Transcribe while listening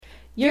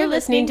You're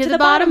listening to The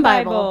Bottom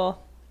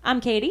Bible.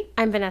 I'm Katie.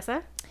 I'm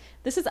Vanessa.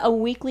 This is a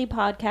weekly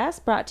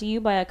podcast brought to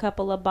you by a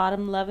couple of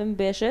bottom-loving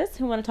bitches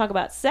who want to talk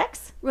about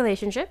sex,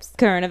 Relationships,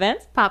 current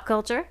events, pop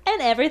culture, and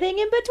everything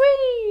in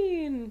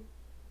between.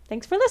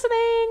 Thanks for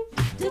listening.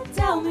 To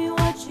tell me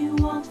what you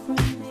want from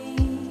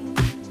me.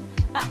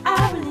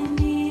 I really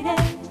need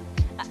it.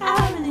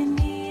 I really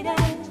need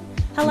it.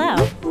 Hello.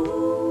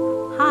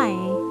 Hi.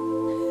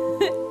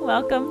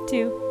 Welcome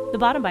to The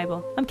Bottom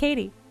Bible. I'm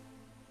Katie.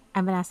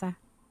 I'm Vanessa.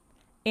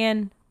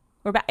 And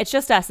we're back. It's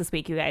just us this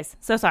week, you guys.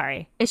 So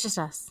sorry. It's just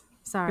us.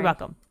 Sorry. You're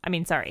welcome.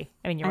 Sorry.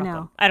 You're I welcome.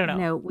 know. I don't know.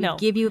 No, we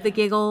give you the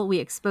giggle, we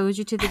expose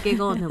you to the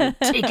giggle, and then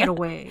we take it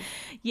away.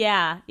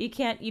 Yeah. You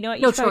can't, you know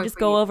what? You No should probably choice just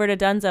for go you. over to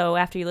Dunzo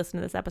after you listen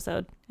to this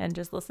episode and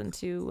just listen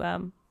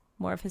to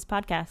more of his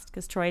podcast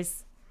because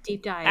Troy's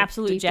Deep dive.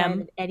 Absolute Deep gem. dive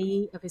in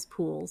any of his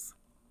pools.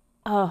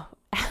 I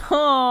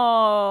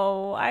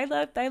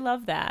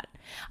love that.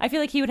 I feel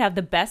like he would have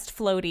the best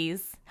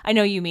floaties. I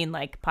know you mean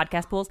like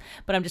podcast pools,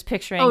 but I'm just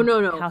picturing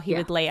how he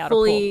would lay out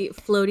fully a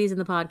pool. floaties in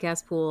the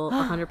podcast pool,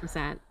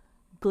 100%.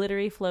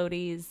 Glittery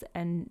floaties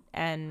and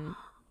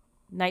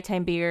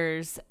nighttime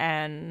beers,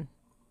 and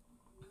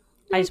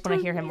I just want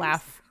to hear him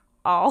laugh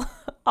all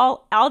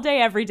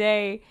day, every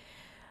day.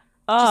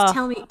 Just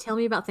tell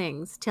me about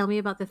things. Tell me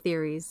about the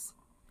theories.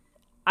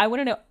 I want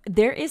to know.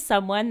 There is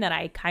someone that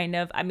I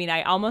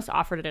almost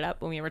offered it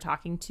up when we were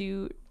talking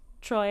to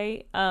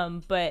Troy,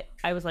 but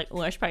I was like,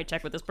 I should probably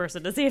check with this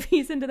person to see if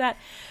he's into that.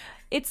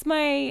 It's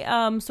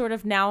my sort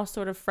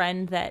of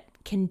friend that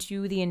can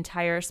do the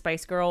entire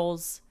Spice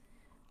Girls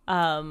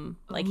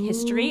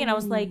history, and I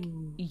was like,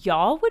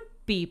 y'all would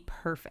be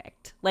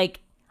perfect,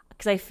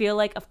 because I feel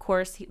like, of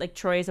course,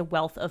 Troy is a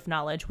wealth of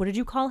knowledge. What did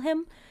you call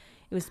him?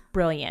 It was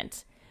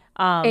brilliant.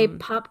 A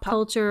pop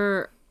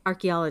culture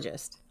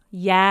archaeologist.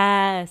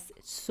 Yes,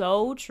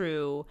 so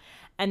true.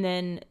 And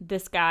then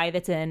this guy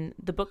that's in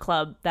the book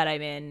club that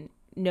I'm in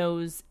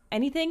knows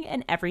anything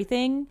and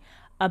everything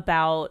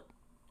about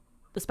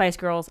the Spice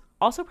Girls.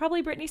 Also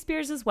probably Britney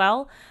Spears as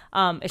well.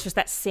 It's just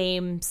that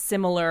same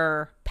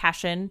similar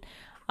passion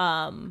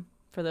for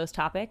those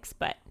topics.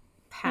 But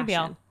maybe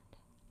I'll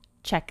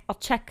check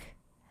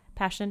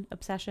passion,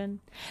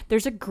 obsession.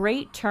 There's a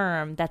great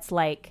term that's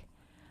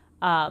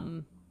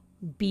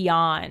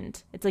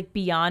beyond. It's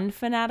beyond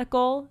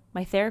fanatical.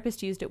 My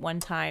therapist used it one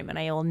time and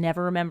I will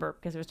never remember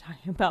because I was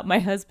talking about my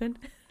husband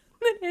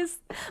and his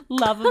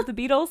love of the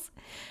Beatles,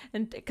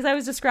 and because I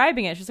was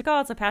describing it, she's like,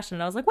 oh, it's a passion,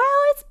 and I was like, well,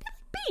 it's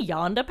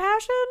beyond a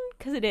passion,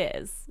 because it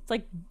is.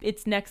 It's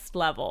it's next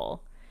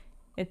level.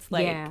 It's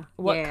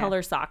what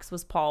color socks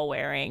was Paul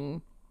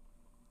wearing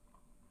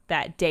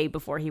that day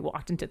before he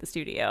walked into the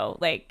studio?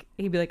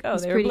 He'd be like, oh,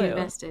 they were blue.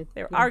 Invested.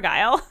 They were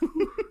Argyle.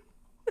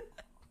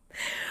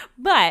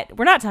 But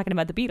we're not talking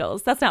about the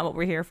Beatles. That's not what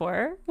we're here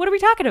for. What are we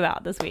talking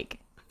about this week?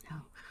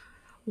 No.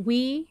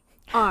 We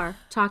are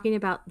talking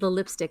about the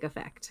lipstick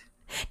effect.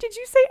 Did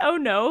you say oh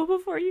no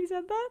before you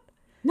said that?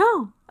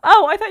 No.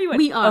 Oh, I thought you went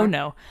we are. Oh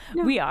no.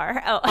 We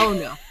are. Oh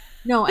no.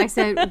 No, I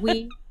said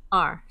we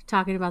are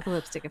talking about the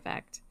lipstick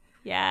effect.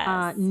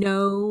 Yes.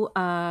 No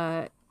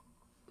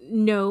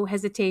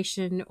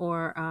hesitation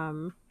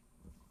or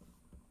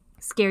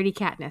scaredy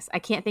catness. I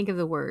can't think of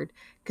the word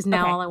because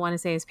now all I want to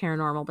say is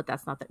paranormal, but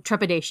that's not the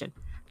trepidation.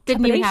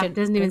 Doesn't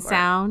even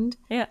sound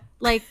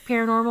like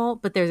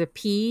paranormal, but there's a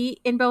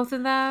P in both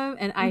of them,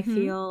 and I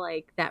feel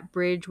like that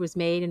bridge was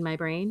made in my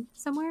brain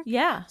somewhere.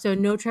 Yeah. So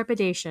no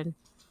trepidation.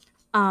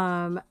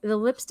 The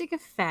lipstick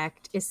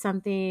effect is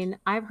something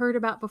I've heard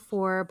about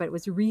before, but it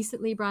was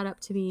recently brought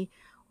up to me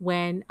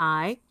when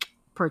I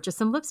purchased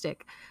some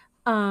lipstick.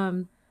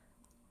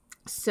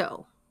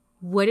 So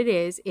what it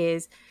is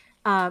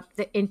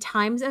that in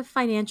times of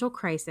financial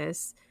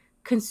crisis,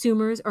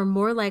 consumers are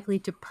more likely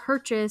to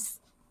purchase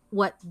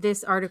what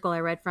this article I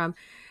read from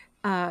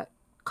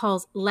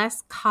calls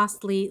less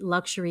costly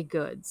luxury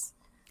goods.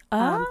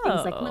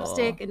 Things like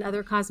lipstick and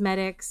other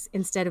cosmetics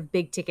instead of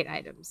big ticket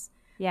items.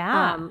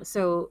 Yeah.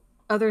 So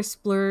other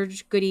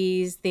splurge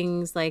goodies,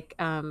 things like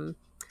an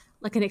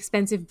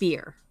expensive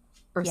beer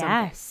or something.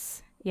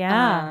 Yes.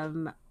 Yeah.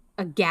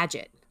 A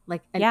gadget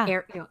like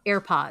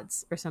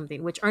AirPods or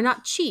something, which are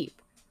not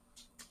cheap,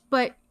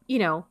 but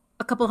a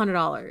couple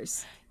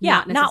 $100. Yeah,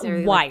 not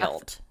necessarily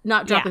wild.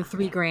 Not dropping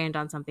 $3,000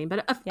 on something, but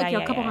a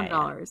couple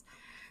 $100.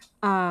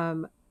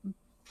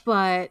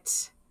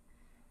 But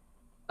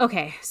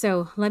okay,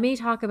 so let me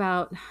talk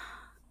about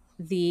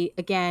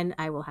again,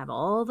 I will have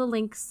all the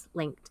links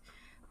linked.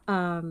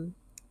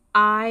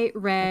 I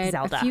read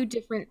a few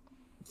different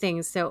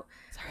things. So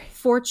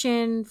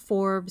Fortune,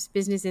 Forbes,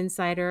 Business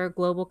Insider,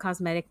 Global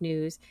Cosmetic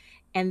News,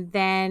 and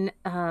then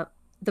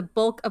the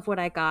bulk of what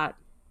I got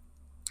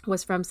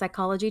was from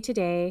Psychology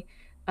Today.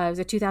 It was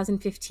a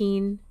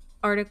 2015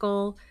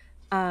 article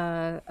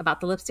about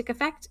the lipstick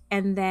effect,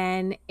 and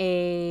then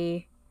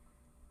an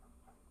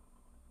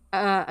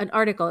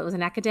article. It was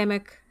an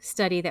academic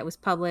study that was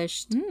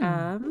published.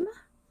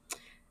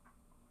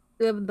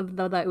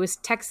 It was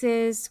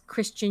Texas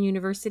Christian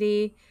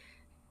University.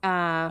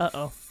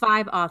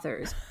 5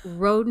 authors.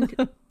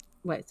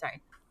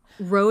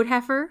 Road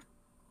Heifer,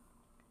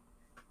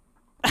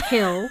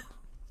 Hill,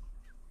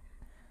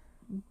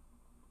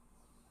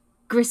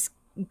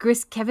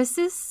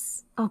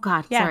 Griskevisis. Oh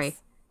God, Yes. sorry.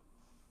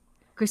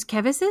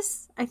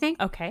 Griskevisis, I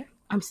think. Okay.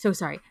 I'm so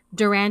sorry.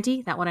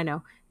 Durante, that one I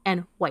know,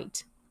 and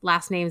White.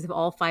 Last names of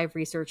all 5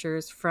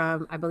 researchers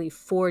from, I believe,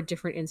 4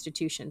 different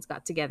institutions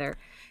got together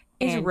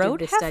Is and Road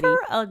did this study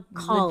Heifer a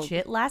called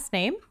legit last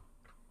name?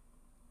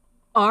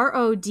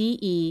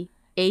 Rodeheffer.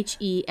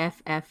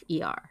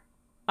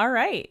 All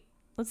right.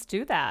 Let's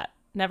do that.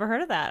 Never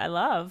heard of that. I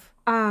love.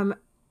 And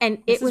This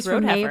it was is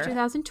Road from May of Heifer.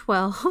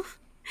 2012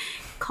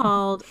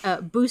 called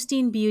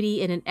Boosting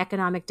Beauty in an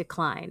Economic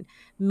Decline,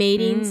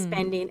 Mating,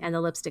 Spending, and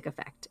the Lipstick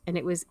Effect. And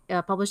it was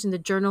published in the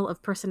Journal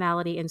of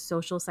Personality and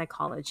Social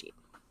Psychology.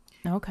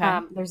 Okay.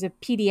 There's a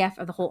PDF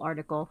of the whole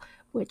article,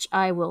 which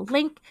I will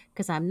link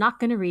because I'm not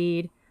going to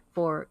read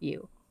for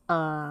you.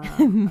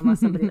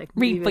 Unless somebody like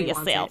Read really for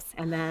wants yourself.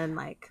 it. And then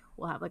like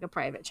we'll have like a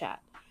private chat.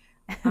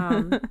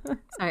 Sorry,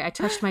 I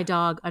touched my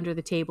dog under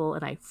the table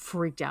and I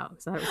freaked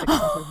out. So it was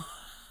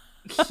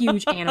like a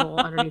huge animal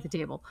underneath the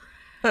table.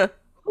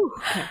 Whew,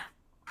 okay.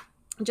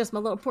 Just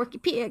my little porky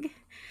pig.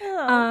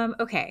 Oh.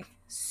 Okay,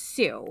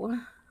 so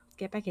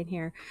get back in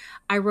here.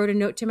 I wrote a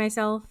note to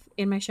myself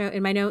in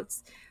my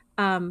notes.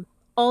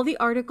 All the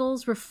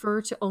articles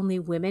refer to only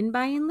women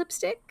buying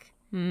lipstick.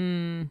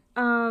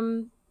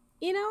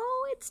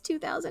 It's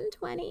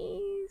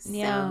 2020,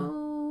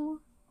 so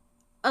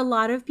a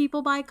lot of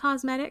people buy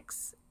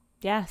cosmetics.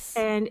 Yes.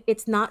 And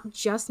it's not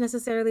just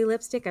necessarily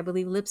lipstick. I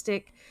believe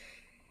lipstick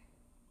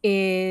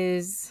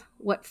is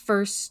what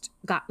first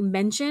got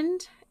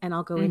mentioned, and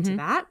I'll go into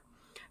that.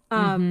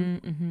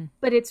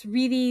 But it's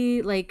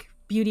really like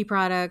beauty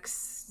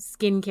products,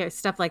 skincare,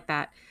 stuff like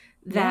that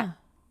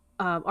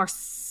are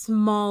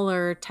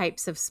smaller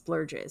types of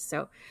splurges.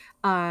 So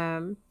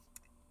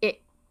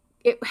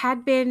it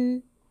had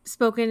been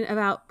spoken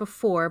about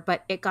before,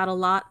 but it got a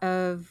lot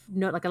of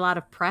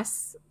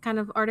press kind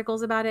of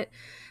articles about it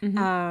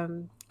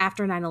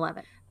after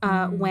 9/11.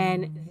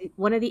 When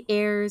one of the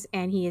heirs,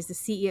 and he is the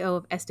CEO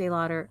of Estee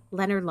Lauder,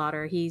 Leonard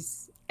Lauder,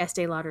 he's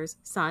Estee Lauder's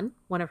son,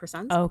 one of her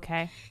sons.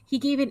 Okay. He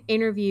gave an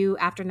interview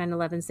after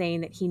 9/11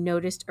 saying that he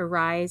noticed a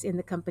rise in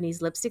the company's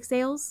lipstick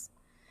sales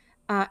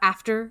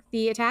after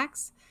the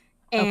attacks.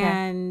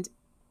 And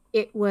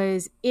it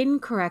was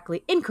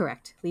incorrectly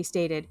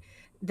stated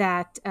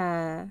that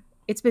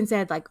it's been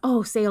said like,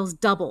 oh, sales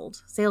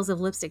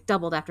of lipstick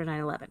doubled after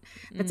 9/11.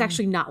 That's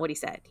actually not what he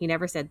said. He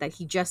never said that.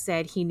 He just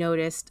said he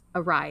noticed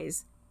a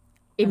rise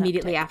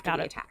immediately after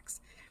the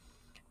attacks.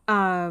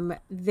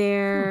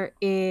 There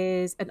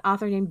is an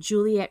author named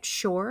Juliet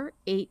Shore,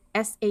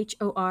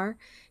 Shor.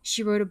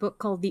 She wrote a book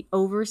called The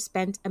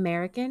Overspent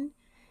American.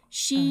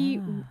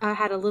 She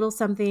had a little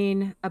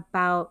something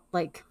about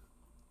like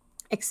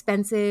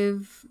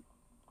expensive,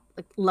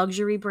 like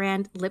luxury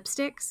brand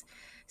lipsticks.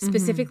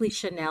 Specifically,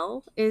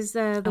 Chanel is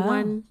the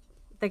one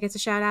that gets a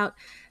shout out,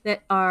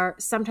 that are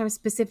sometimes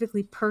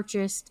specifically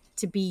purchased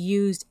to be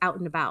used out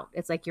and about.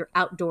 It's like your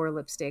outdoor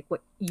lipstick,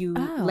 what you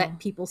let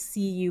people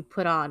see you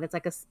put on. It's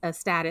like a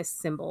status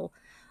symbol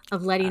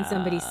of letting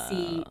somebody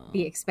see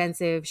the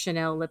expensive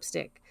Chanel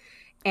lipstick.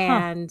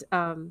 And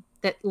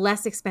that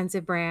less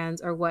expensive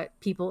brands are what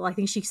people, I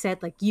think she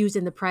said, like used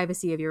in the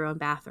privacy of your own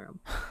bathroom.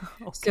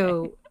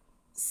 So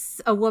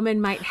a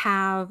woman might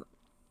have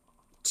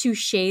 2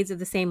 shades of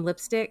the same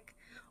lipstick.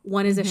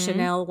 One is a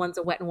Chanel, one's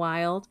a Wet n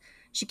Wild.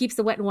 She keeps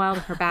the Wet n Wild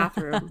in her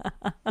bathroom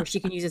where she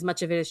can use as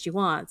much of it as she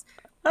wants.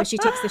 But she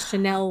takes the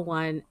Chanel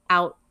one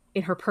out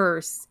in her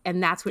purse,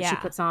 and that's what she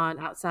puts on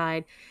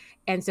outside.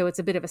 And so it's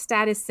a bit of a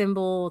status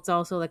symbol. It's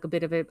also like a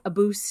bit of a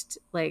boost.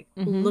 Like,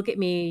 look at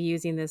me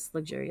using this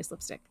luxurious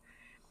lipstick.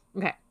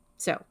 Okay,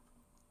 so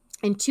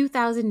in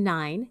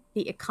 2009,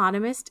 The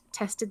Economist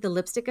tested the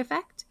lipstick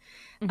effect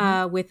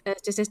with a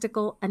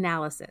statistical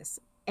analysis.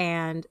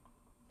 And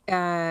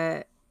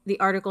the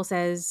article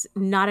says,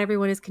 not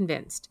everyone is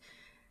convinced.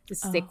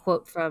 This is a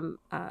quote from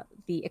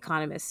the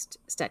Economist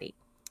study.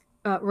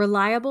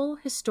 Reliable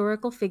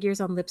historical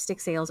figures on lipstick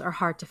sales are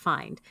hard to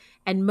find,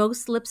 and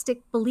most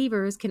lipstick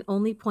believers can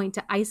only point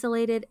to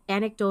isolated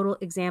anecdotal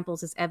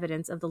examples as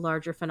evidence of the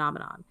larger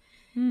phenomenon.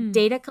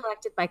 Data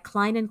collected by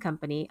Klein &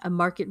 Company, a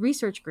market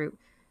research group,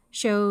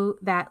 show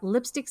that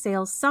lipstick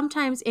sales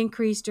sometimes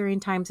increase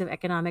during times of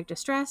economic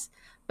distress,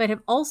 but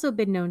have also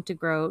been known to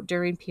grow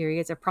during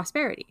periods of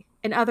prosperity.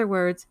 In other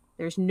words,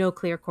 there's no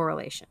clear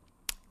correlation.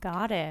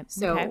 Got it.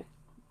 So,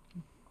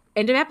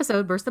 end of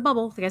episode, burst the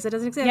bubble. I guess it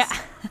doesn't exist.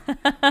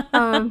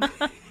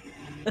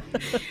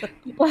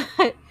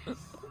 But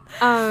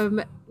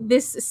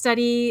this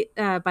study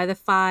by the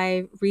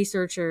 5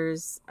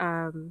 researchers,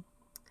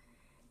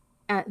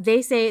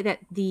 they say that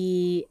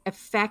the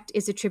effect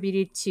is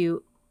attributed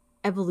to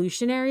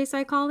evolutionary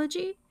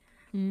psychology.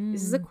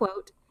 This is a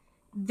quote.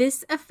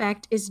 This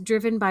effect is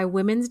driven by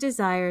women's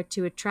desire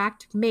to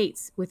attract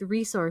mates with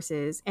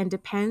resources and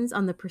depends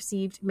on the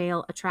perceived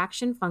male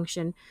attraction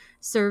function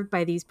served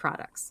by these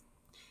products.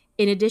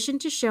 In addition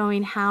to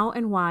showing how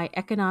and why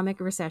economic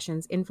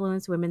recessions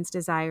influence women's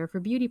desire for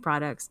beauty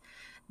products,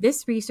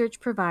 This research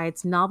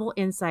provides novel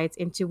insights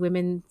into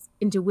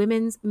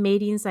women's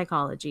mating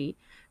psychology,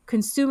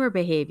 consumer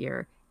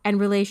behavior, and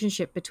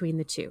relationship between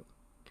the two.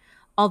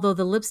 Although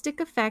the lipstick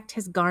effect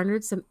has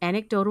garnered some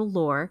anecdotal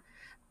lore,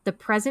 the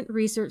present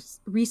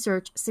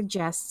research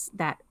suggests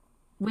that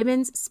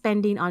women's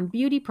spending on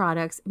beauty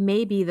products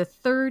may be the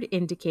third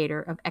indicator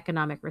of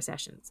economic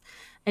recessions,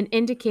 an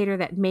indicator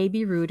that may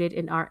be rooted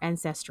in our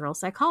ancestral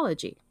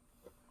psychology.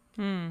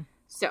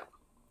 So,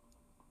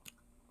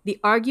 the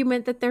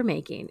argument that they're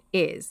making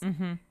is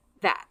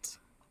that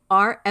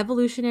our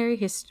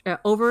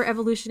over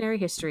evolutionary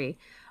history,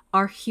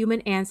 our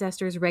human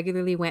ancestors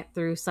regularly went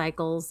through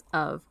cycles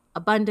of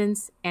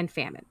abundance and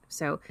famine.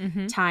 So,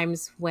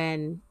 times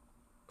when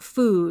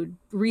food,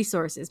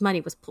 resources,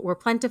 money were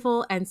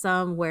plentiful, and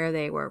some where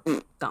they were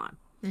gone.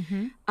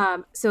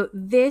 So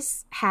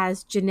this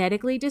has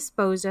genetically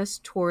disposed us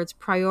towards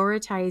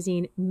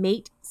prioritizing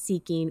mate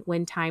seeking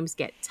when times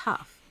get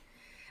tough.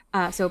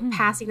 So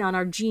passing on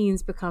our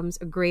genes becomes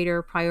a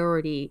greater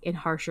priority in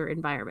harsher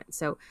environments.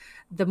 So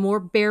the more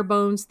bare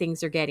bones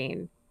things are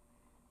getting,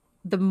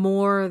 the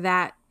more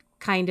that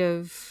kind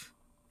of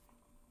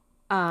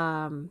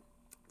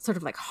sort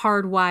of like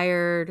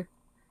hardwired,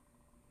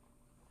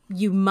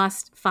 you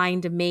must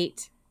find a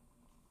mate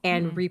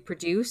and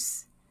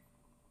reproduce,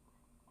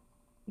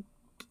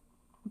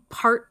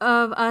 part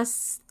of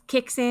us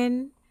kicks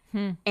in.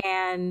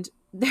 And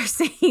they're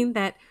saying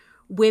that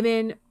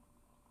women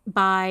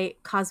buy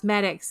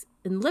cosmetics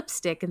and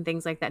lipstick and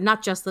things like that,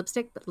 not just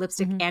lipstick, but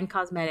lipstick and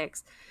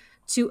cosmetics,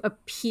 to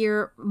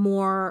appear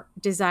more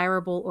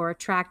desirable or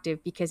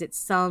attractive because it's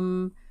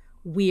some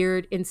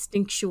weird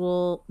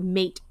instinctual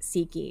mate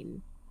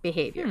seeking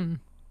behavior.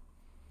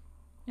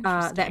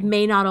 That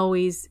may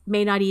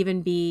not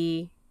even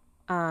be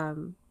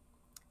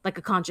like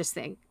a conscious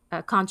thing.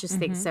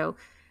 So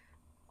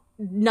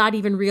not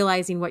even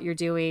realizing what you're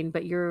doing,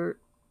 but your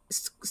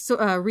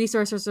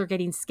resources are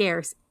getting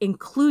scarce,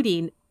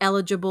 including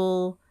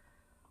eligible,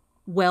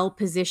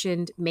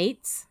 well-positioned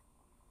mates.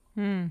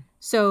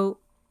 So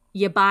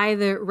you buy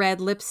the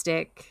red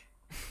lipstick,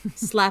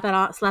 slap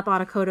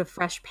on a coat of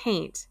fresh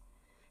paint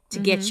to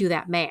get you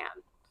that man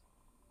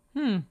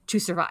to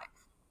survive.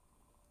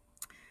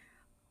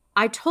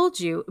 I told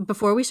you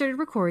before we started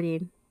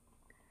recording,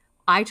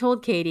 I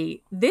told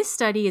Katie, this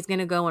study is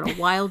going to go in a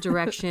wild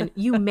direction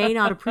you may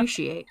not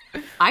appreciate.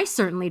 I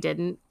certainly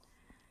didn't.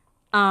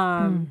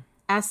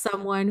 As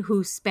someone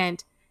who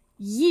spent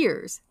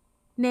years,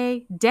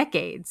 nay,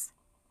 decades,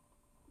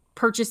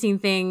 purchasing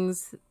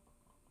things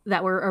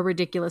that were a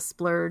ridiculous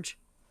splurge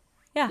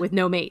with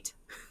no mate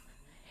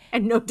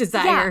and no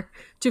desire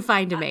to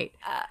find a mate.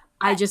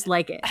 I just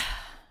like it.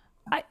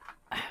 I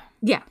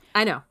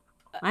know.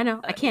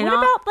 I cannot.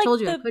 What about, like, told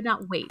you I could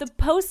not wait. The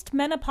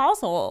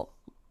post-menopausal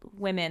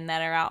women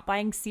that are out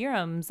buying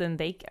serums and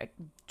they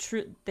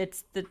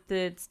it's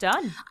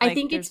done. I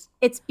think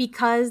it's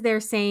because they're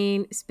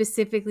saying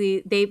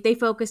specifically they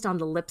focused on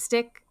the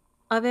lipstick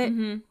of it,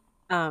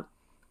 and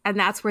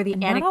that's where the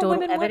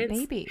anecdotal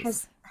evidence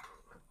has.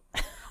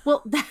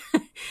 Well,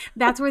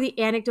 that's where the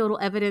anecdotal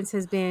evidence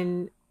has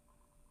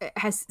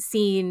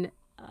seen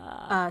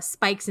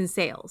spikes in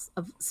sales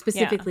of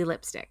specifically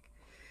lipstick.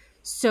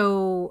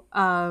 So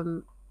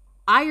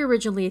I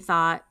originally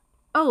thought,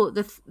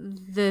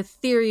 the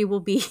theory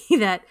will be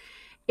that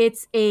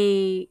it's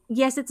a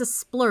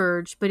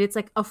splurge, but it's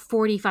like a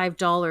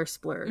 $45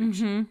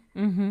 splurge.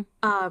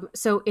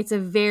 So it's a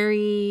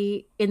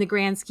very, in the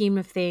grand scheme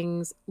of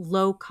things,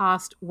 low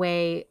cost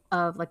way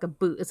of like a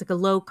boost. It's like a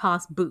low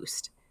cost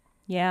boost.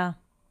 Yeah.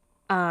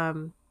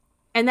 And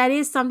that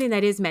is something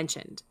that is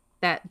mentioned.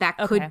 That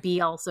could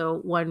be also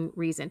one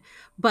reason.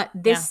 But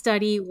this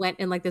study went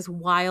in like this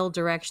wild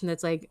direction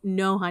that's like,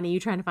 no, honey, you're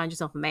trying to find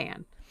yourself a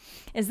man.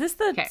 Is this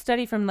the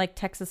study from like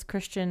Texas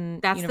Christian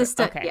That's the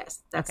study. Okay.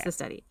 Yes, that's the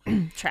study.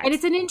 And Tracks.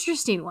 it's an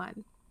interesting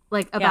one,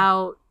 like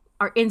about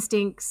our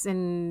instincts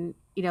and,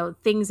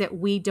 things that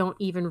we don't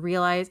even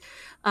realize.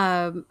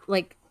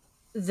 Like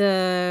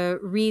the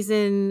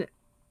reason,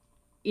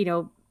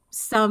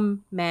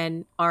 some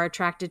men are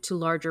attracted to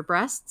larger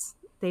breasts,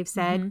 they've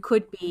said,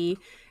 could be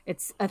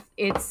it's like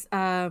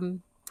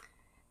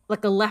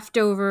a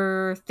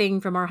leftover thing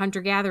from our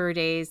hunter-gatherer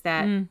days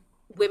that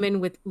women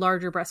with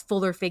larger breasts,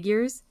 fuller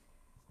figures,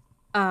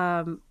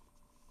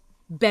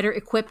 better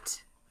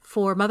equipped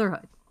for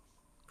motherhood,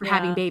 for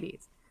having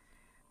babies.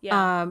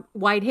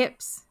 Wide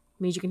hips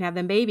means you can have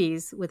them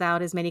babies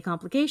without as many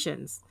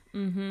complications.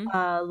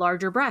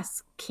 Larger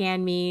breasts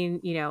can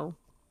mean,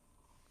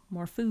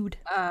 more food.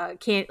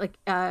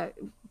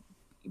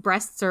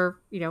 Breasts are,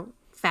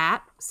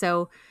 fat.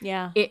 So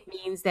it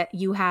means that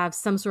you have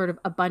some sort of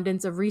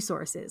abundance of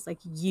resources. Like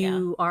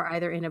you are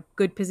either in a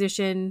good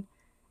position,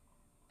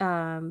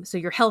 so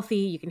you're healthy,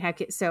 you can have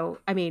kids. So,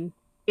 I mean,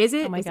 is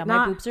it? Oh my God,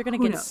 my boobs are going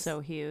to get so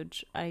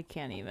huge. I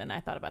can't even. I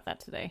thought about that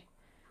today.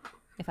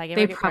 If I get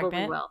probably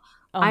pregnant, will.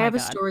 I have a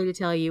story to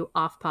tell you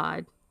off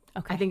pod.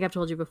 Okay. I think I've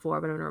told you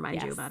before, but I'm going to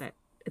remind you about it.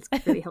 It's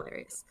really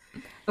hilarious.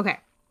 Okay.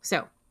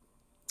 So,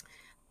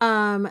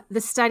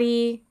 the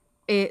study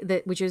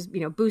which is,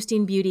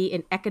 boosting beauty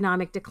in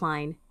economic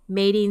decline,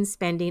 mating,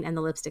 spending, and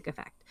the lipstick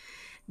effect.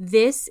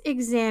 This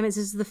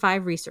is the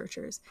 5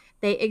 researchers.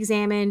 They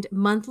examined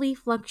monthly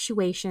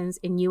fluctuations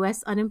in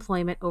U.S.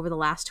 unemployment over the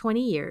last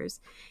 20 years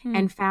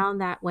and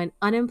found that when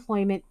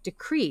unemployment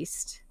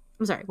increased,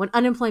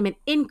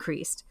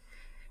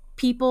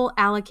 people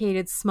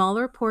allocated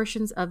smaller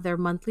portions of their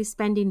monthly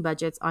spending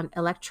budgets on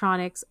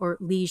electronics or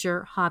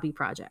leisure hobby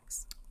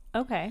projects.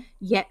 Okay.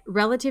 Yet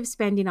relative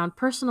spending on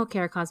personal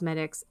care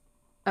cosmetics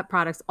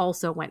products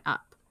also went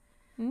up.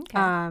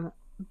 Okay.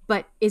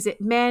 But is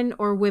it men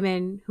or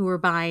women who are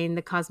buying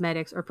the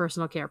cosmetics or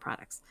personal care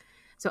products?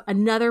 So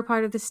another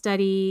part of the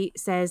study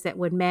says that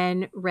when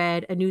men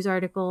read a news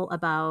article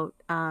about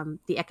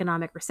the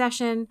economic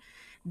recession,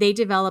 they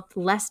developed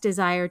less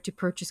desire to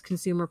purchase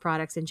consumer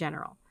products in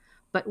general.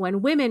 But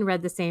when women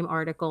read the same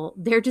article,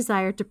 their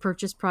desire to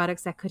purchase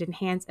products that could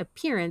enhance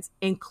appearance,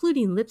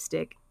 including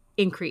lipstick,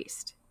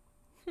 increased.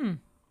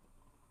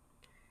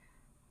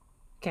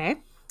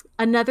 Okay.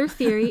 Another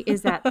theory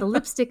is that the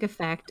lipstick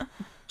effect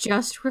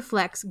just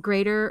reflects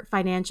greater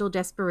financial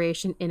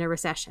desperation in a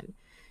recession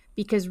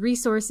because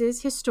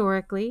resources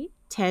historically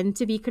tend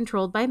to be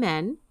controlled by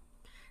men.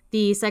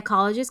 The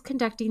psychologists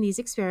conducting these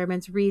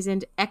experiments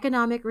reasoned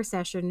economic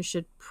recession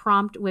should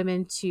prompt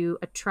women to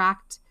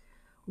attract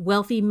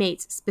wealthy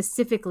mates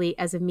specifically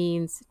as a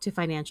means to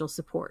financial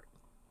support.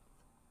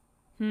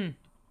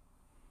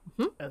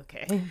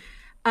 Okay.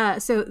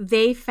 So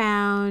they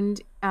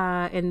found,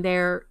 and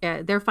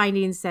their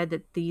findings said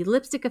that the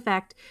lipstick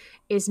effect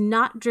is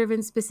not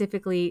driven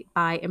specifically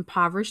by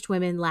impoverished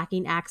women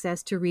lacking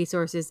access to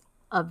resources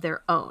of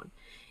their own.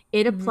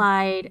 It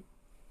applied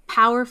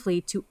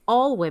powerfully to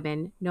all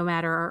women, no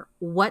matter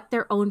what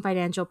their own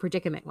financial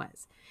predicament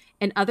was.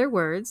 In other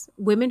words,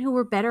 women who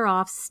were better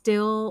off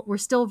were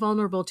still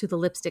vulnerable to the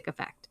lipstick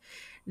effect.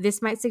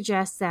 This might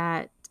suggest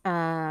that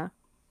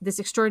this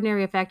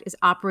extraordinary effect is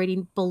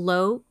operating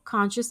below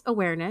conscious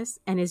awareness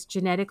and is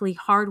genetically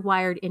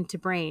hardwired into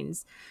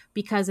brains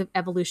because of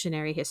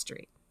evolutionary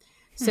history.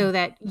 So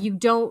that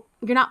you're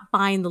not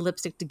buying the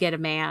lipstick to get a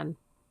man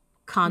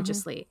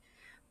consciously,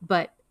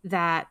 but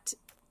that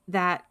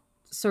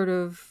sort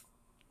of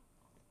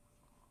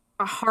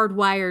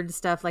hardwired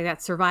stuff, like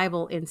that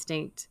survival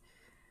instinct,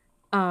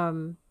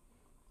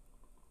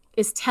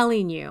 is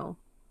telling you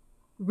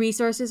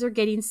resources are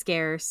getting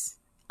scarce.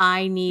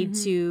 I need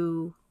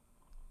to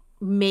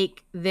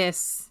make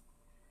this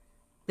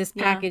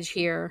package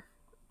here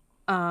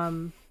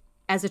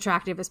as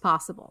attractive as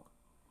possible.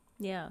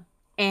 Yeah.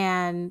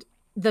 And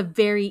the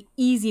very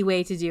easy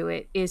way to do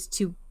it is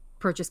to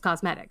purchase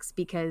cosmetics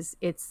because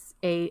it's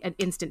an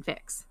instant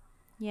fix.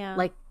 Yeah.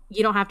 Like,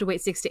 you don't have to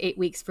wait 6 to 8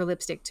 weeks for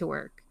lipstick to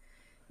work.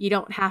 You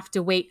don't have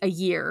to wait a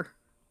year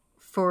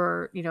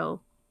for,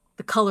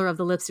 the color of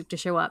the lipstick to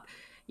show up.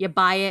 You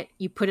buy it,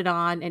 you put it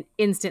on, and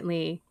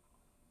instantly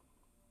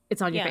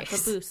it's on your face.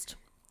 It's a boost.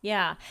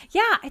 Yeah.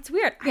 Yeah, it's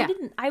weird. Yeah.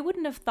 I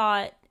wouldn't have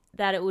thought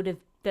that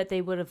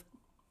they would have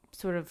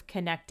sort of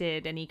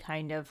connected any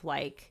kind of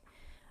like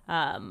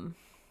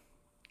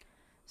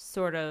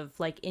sort of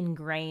like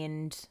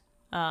ingrained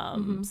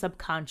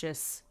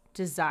subconscious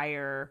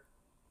desire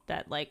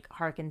that like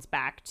harkens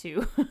back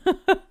to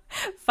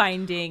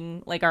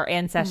finding like our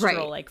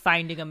ancestral like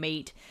finding a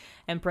mate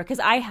and because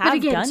I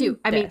have done too.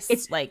 I mean,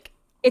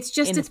 it's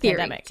just a theory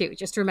pandemic. Too.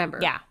 Just remember,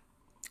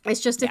 it's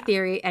just a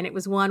theory, and it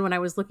was one when I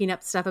was looking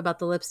up stuff about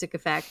the lipstick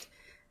effect,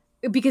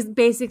 because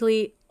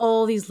basically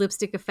all these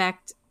lipstick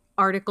effect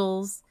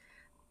articles,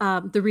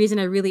 the reason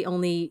I really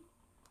only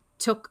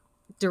took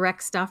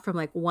direct stuff from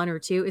like 1 or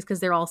 2 is because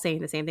they're all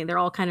saying the same thing. They're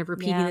all kind of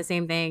repeating the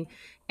same thing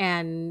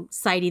and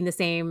citing the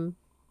same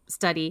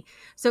study.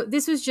 So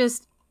this was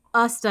just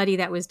a study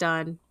that was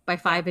done by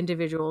 5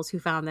 individuals who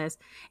found this,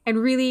 and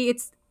really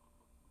it's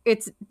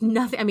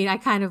nothing. I mean, I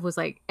kind of was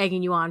like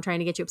egging you on, trying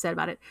to get you upset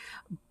about it,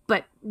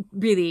 but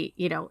really,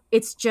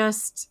 it's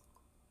just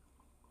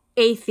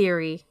a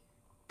theory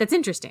that's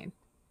interesting.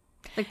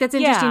 Like, that's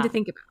interesting to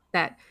think about.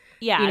 That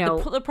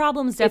the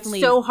problem's definitely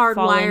it's so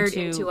hardwired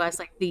into us,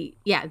 like the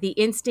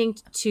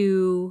instinct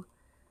to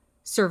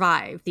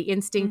survive, the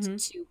instinct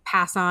to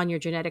pass on your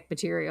genetic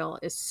material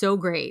is so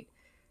great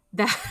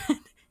that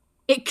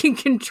it can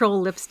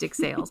control lipstick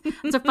sales.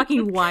 It's a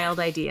fucking wild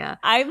idea.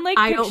 I'm like,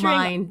 I don't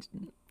mind.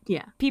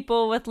 Yeah,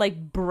 people with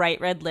like bright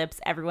red lips,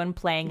 everyone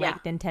playing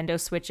like Nintendo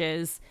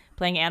Switches,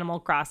 playing Animal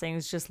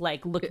Crossings, just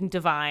like looking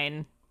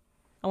divine.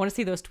 I want to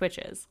see those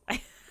Twitches.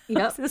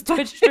 Yep. Those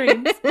Twitch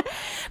streams.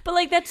 But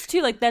like, that's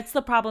too, like, that's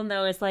the problem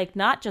though, is like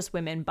not just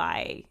women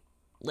buy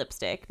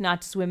lipstick,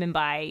 not just women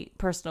buy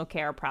personal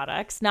care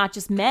products, not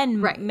just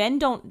men. Right. Men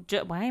don't,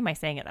 why am I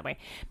saying it that way?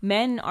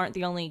 Men aren't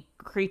the only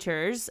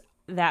creatures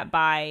that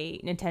buy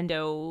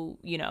Nintendo,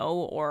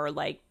 or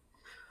like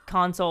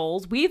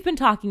consoles. We've been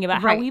talking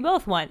about how we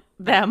both want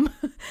them.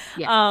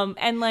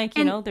 And like,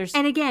 there's,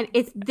 and again,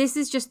 this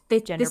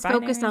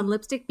focused on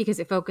lipstick because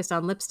it focused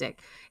on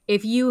lipstick.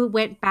 If you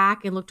went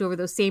back and looked over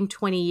those same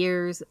 20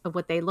 years of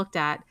what they looked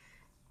at,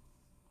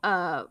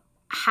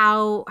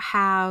 how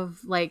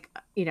have, like,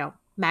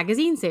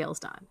 magazine sales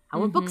done?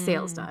 How are book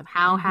sales done?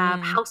 How have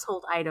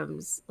household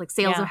items, like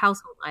sales of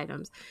household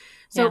items?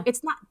 So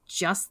it's not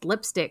just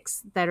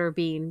lipsticks that are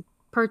being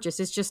purchased.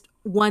 It's just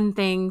one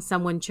thing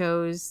someone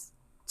chose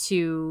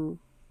to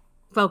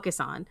focus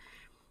on.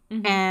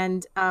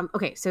 And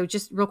okay, so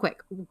just real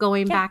quick,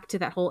 going back to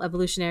that whole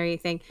evolutionary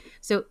thing.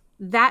 So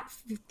that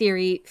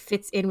theory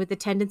fits in with the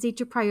tendency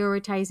to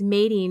prioritize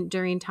mating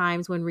during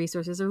times when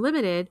resources are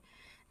limited.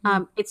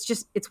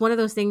 It's one of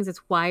those things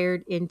that's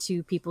wired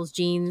into people's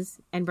genes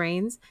and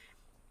brains.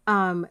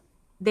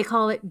 They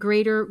call it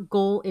greater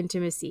goal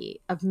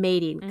intimacy of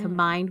mating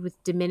combined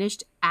with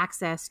diminished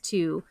access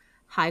to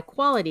high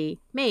quality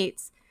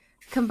mates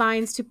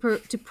combines to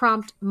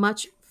prompt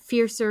much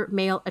fiercer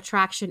male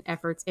attraction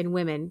efforts in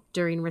women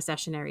during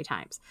recessionary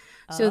times.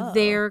 So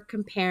they're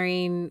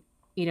comparing,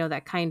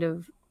 that kind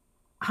of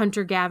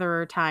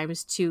hunter-gatherer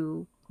times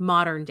to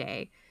modern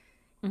day.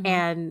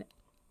 And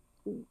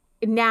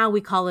now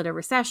we call it a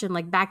recession.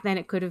 Like back then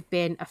it could have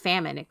been a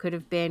famine. It could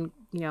have been,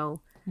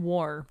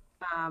 war.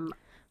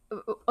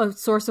 A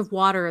source of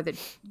water that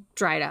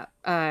dried up.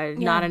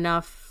 Not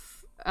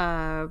enough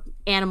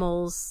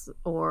animals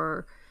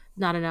or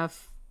not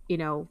enough,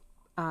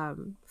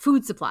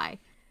 food supply.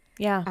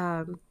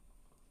 Yeah.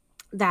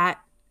 That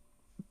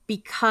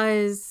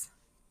because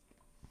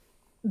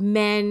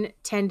men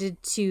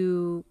tended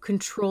to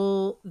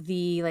control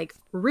the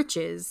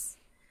riches,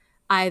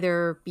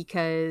 either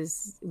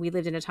because we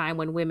lived in a time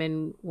when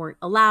women weren't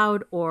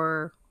allowed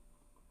or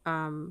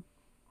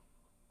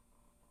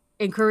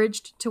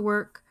encouraged to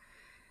work,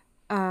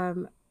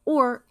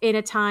 or in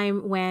a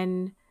time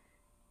when,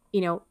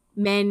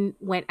 men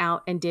went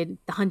out and did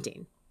the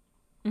hunting.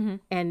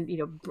 And, and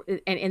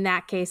in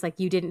that case,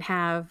 you didn't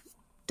have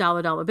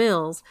dollar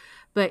bills,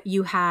 but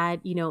you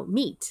had,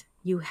 meat,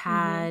 you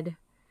had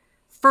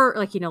fur,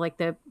 like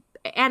the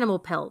animal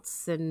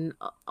pelts and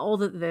all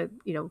the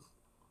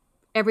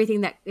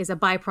everything that is a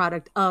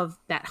byproduct of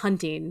that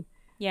hunting.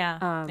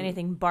 Yeah.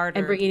 Anything bartered.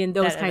 And bringing in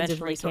those kinds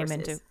of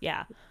resources.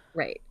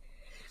 Right.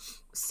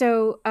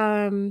 So,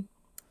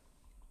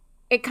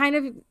 it kind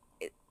of,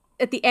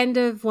 at the end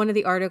of one of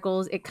the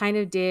articles, it kind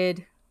of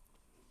did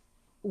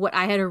what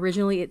I had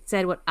originally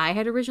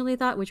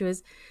thought, which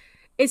was,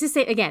 this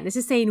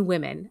is saying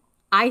women.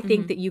 I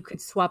think that you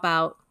could swap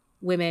out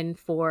women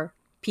for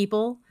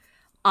people,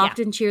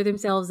 often cheer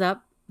themselves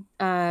up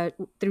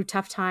through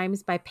tough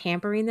times by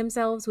pampering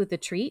themselves with a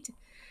treat.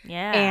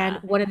 Yeah. And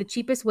one of the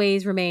cheapest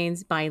ways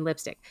remains buying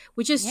lipstick,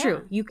 which is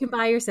true. You can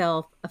buy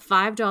yourself a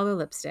 $5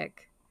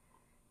 lipstick.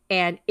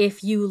 And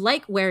if you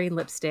like wearing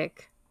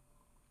lipstick,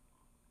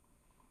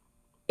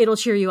 it'll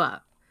cheer you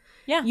up.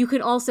 Yeah. You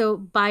can also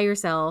buy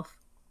yourself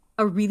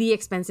a really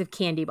expensive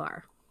candy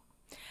bar.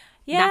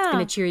 Yeah. That's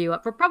going to cheer you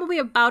up for probably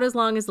about as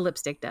long as the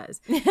lipstick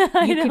does. You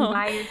can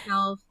buy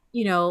yourself,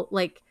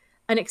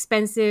 an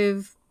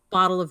expensive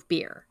bottle of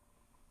beer.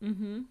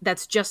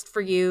 That's just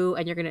for you,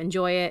 and you're going to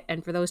enjoy it.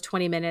 And for those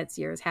 20 minutes,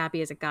 you're as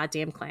happy as a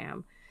goddamn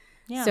clam.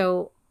 Yeah.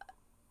 So,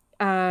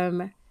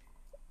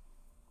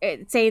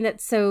 it's saying that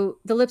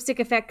the lipstick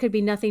effect could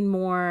be nothing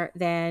more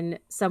than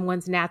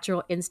someone's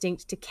natural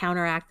instinct to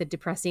counteract the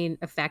depressing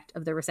effect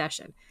of the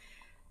recession.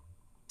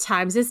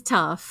 Times is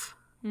tough.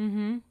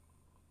 I'm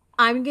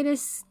going to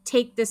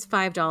take this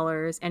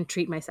 $5 and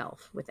treat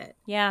myself with it.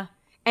 Yeah.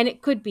 And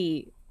it could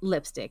be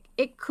lipstick.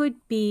 It could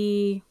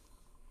be,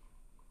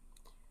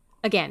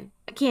 again,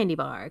 a candy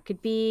bar. It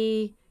could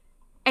be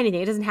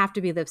anything. It doesn't have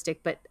to be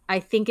lipstick, but I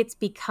think it's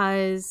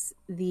because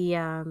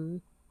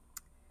the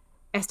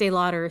Estee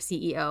Lauder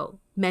CEO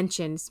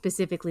mentioned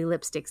specifically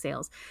lipstick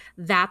sales.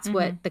 That's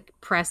what the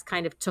press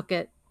kind of took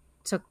off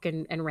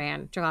and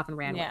ran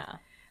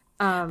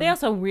with. They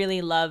also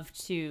really love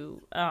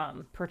to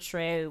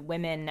portray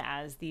women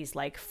as these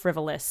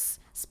frivolous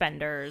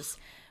spenders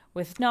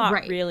with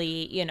not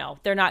really,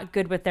 they're not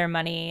good with their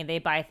money. They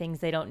buy things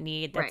they don't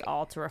need. That's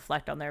all to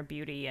reflect on their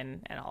beauty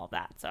and all of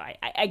that. So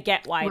I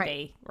get why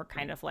they were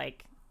kind of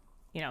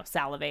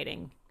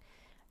salivating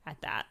at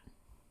that.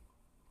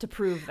 To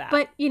prove that.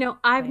 But,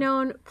 I've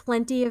known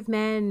plenty of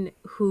men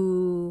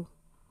who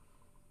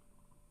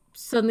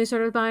suddenly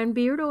started buying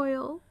beard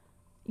oil.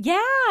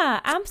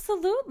 Yeah,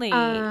 absolutely.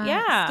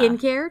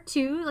 Skincare,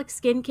 too.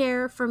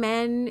 Skincare for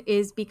men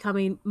is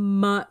becoming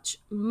much,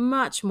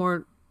 much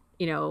more,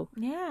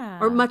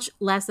 or much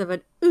less of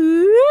an,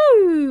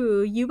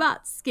 ooh, you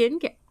bought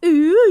skincare.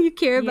 Ooh, you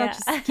care about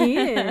your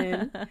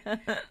skin.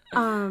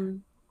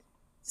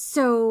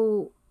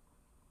 So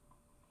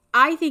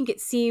I think it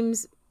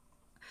seems...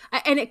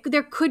 And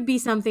there could be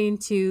something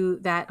to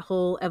that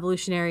whole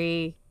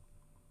evolutionary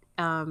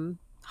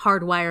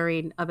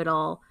hardwiring of it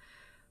all.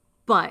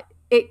 But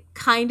it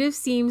kind of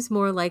seems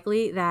more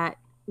likely that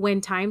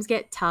when times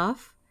get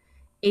tough,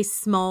 a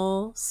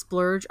small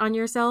splurge on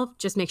yourself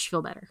just makes you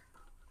feel better.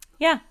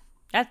 Yeah,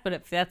 that's what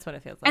it feels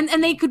like.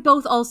 And they could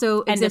both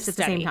also exist at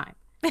the same time.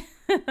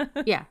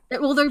 Yeah.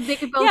 Well, they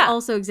could both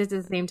also exist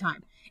at the same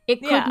time.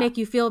 It could make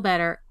you feel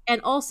better.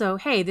 And also,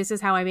 hey, this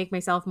is how I make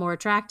myself more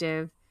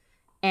attractive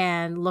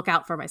and look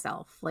out for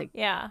myself.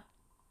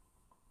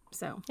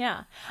 So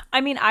yeah.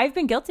 I mean, I've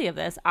been guilty of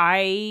this.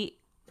 I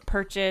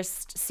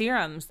purchased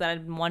serums that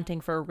I've been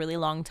wanting for a really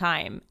long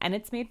time, and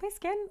it's made my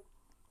skin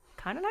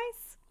kind of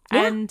nice.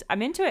 Yeah. And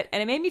I'm into it,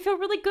 and it made me feel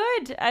really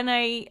good, and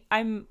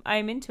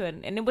I'm into it.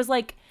 And it was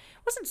like,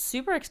 it wasn't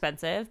super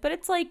expensive, but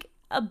it's like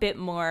a bit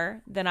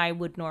more than I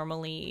would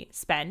normally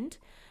spend,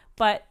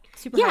 but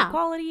super high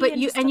quality. But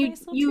and you just a and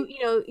nice little treat.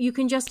 you know, you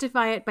can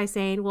justify it by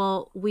saying,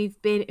 well,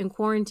 we've been in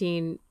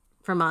quarantine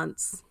for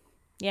months.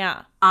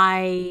 Yeah.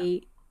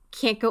 I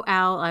can't go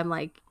out. I'm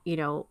like, you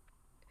know,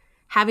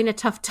 having a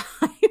tough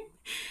time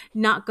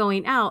not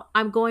going out.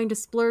 I'm going to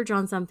splurge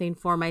on something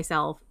for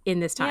myself in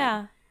this time.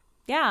 Yeah.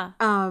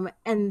 Yeah.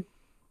 And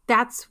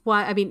that's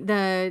why, I mean,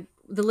 the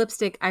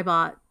lipstick I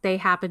bought, they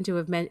happened to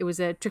have meant it was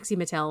a Trixie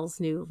Mattel's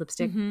new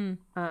lipstick,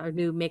 or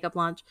new makeup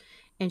launch.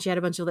 And she had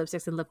a bunch of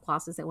lipsticks and lip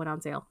glosses that went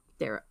on sale.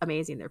 They're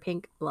amazing. They're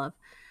pink, love.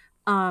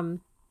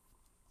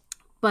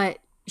 But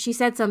she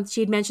said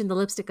she'd mentioned the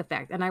lipstick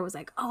effect. And I was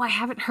like, oh, I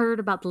haven't heard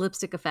about the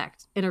lipstick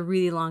effect in a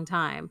really long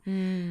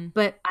time.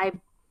 But I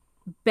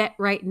bet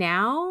right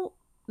now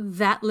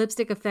that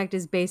lipstick effect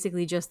is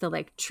basically just the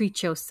like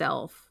treat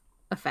yourself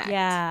effect.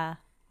 Yeah.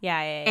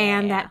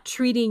 And that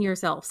treating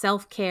yourself,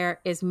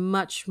 self-care is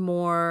much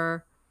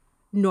more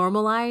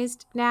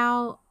normalized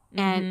now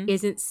and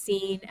isn't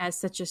seen as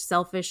such a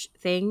selfish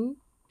thing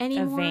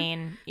anymore. A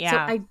vain.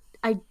 Yeah. So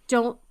I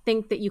don't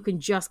think that you can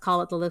just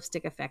call it the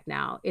lipstick effect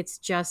now. It's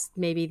just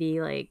maybe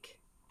the like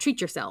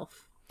treat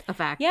yourself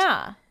effect.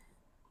 Yeah.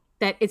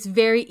 That it's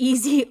very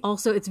easy.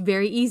 Also, it's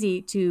very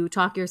easy to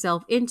talk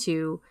yourself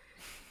into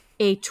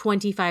a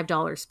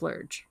 $25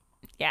 splurge.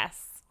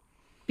 Yes.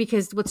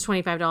 Because what's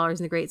 $25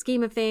 in the great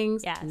scheme of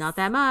things? Yes. Not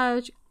that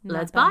much.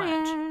 Let's buy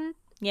it.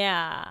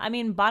 Yeah. I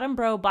mean, Bottom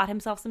Bro bought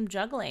himself some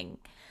juggling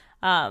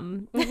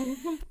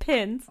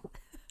pins.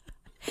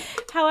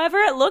 However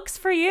it looks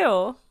for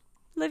you.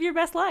 Live your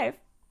best life.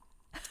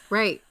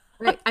 Right.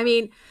 I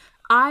mean,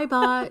 I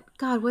bought,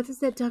 God, what is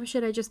that dumb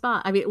shit I just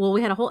bought? I mean, well,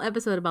 we had a whole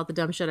episode about the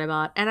dumb shit I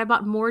bought, and I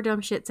bought more dumb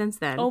shit since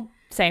then. Oh,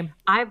 same.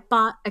 I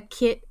bought a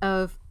kit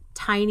of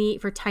tiny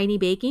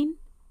baking.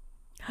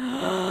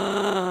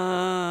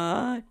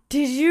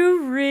 Did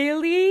you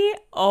really?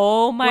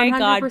 Oh my 100%.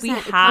 God. We it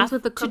have comes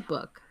with the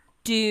cookbook.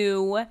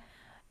 Do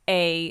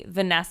a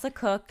Vanessa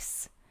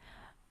Cooks.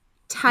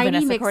 Tiny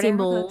Vanessa mixing Cordero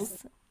bowls.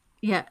 Cooks.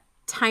 Yeah.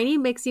 Tiny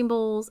mixing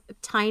bowls,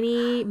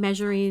 tiny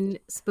measuring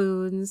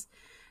spoons,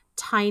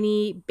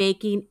 tiny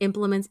baking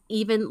implements,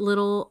 even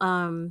little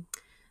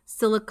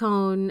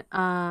silicone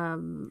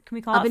Can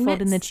we call it oven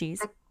fold in mitts the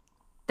cheese?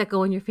 that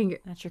go in your finger.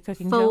 That's your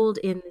cooking Fold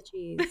in the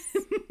cheese.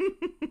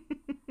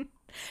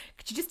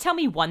 Could you just tell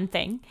me one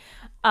thing?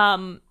 We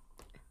have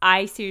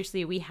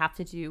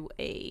to do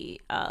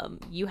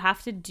you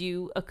have to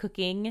do a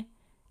cooking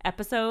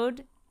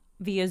episode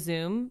via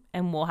Zoom,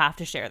 and we'll have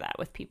to share that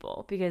with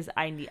people because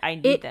I need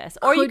It this.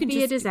 Or you can be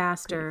just a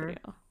disaster.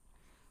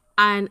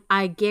 And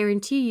I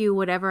guarantee you,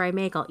 whatever I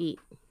make, I'll eat.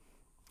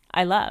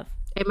 I love.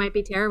 It might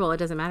be terrible. It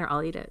doesn't matter.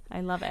 I'll eat it. I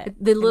love it.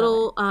 The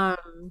little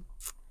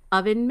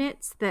oven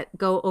mitts that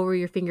go over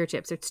your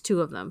fingertips. It's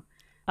 2 of them.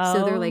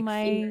 So they're like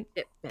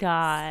fingertip mitts.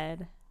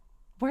 God.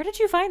 Where did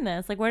you find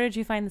this? Like, where did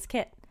you find this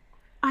kit?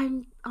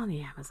 I'm on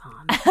the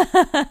Amazon. Look,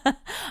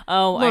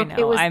 I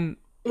know.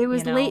 It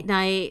was late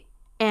night,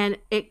 and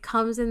it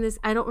comes in this.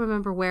 I don't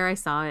remember where I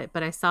saw it,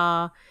 but I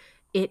saw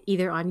it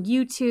either on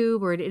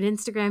YouTube or an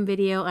Instagram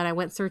video, and I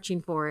went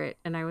searching for it,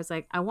 and I was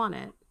like, I want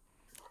it.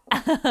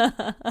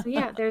 So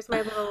yeah, there's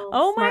my little.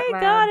 Oh my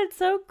Smart God, Lab it's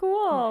so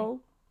cool.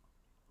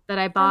 that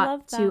I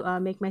bought to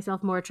make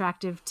myself more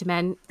attractive to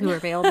men who are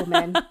available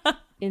men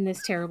in this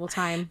terrible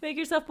time. Make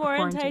yourself more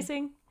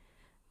enticing.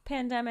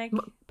 Pandemic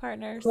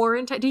partners.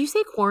 Did you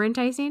say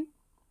quarantising?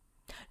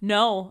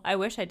 No, I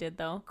wish I did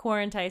though.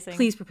 Quarantising.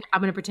 Please, I'm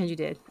going to pretend you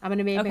did. I'm going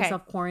to make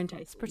myself quarantising.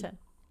 Let's pretend.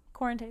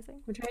 Quarantising.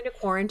 I'm trying to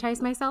quarantise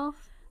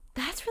myself.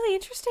 That's really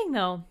interesting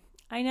though.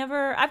 I've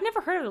never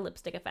heard of the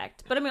lipstick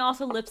effect, but I mean,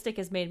 also lipstick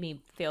has made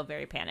me feel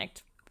very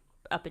panicked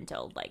up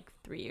until like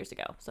 3 years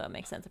ago, so it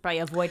makes sense. I probably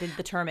avoided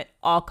the term at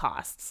all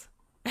costs.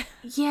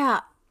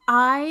 Yeah,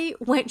 I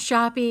went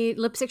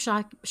lipstick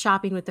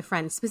shopping with a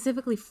friend,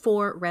 specifically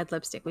for red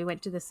lipstick. We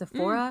went to the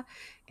Sephora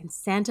in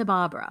Santa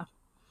Barbara.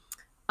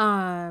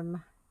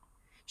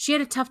 She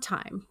had a tough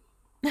time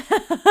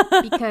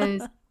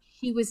because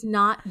she was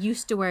not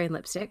used to wearing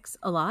lipsticks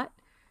a lot.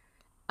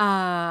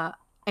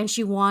 And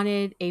she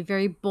wanted a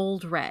very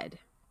bold red.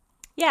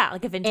 Yeah,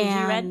 like a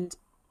vintagey red.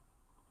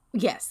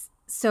 Yes.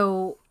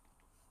 So,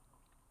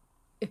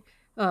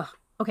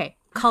 okay,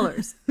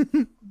 colors.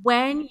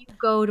 When you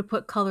go to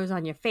put colors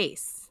on your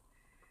face,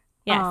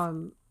 yes,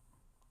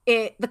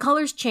 the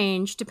colors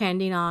change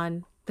depending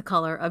on the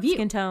color of you.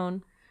 Skin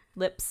tone,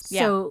 lips.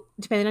 So,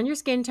 depending on your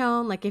skin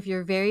tone, like if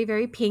you're very,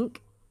 very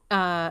pink,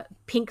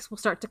 pinks will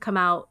start to come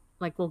out.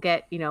 Like will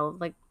get,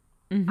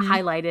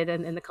 highlighted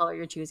in the color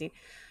you're choosing.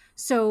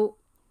 So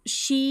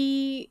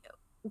she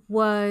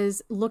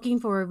was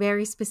looking for a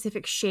very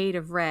specific shade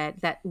of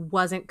red that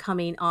wasn't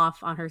coming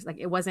off on her. Like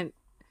it wasn't,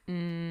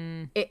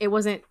 it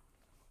wasn't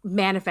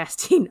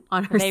manifesting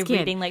on her Are they skin.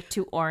 reading like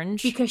too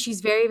orange? Because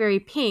she's very, very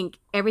pink,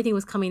 everything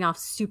was coming off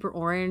super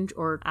orange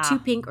or too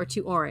pink or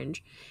too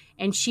orange.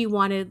 And she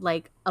wanted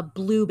like a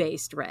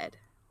blue-based red.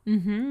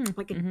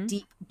 Like a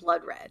deep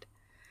blood red.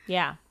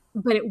 Yeah.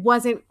 But it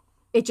wasn't,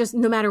 it just,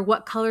 no matter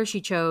what color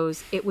she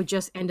chose, it would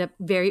just end up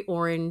very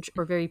orange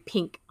or very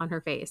pink on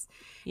her face.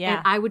 Yeah.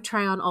 And I would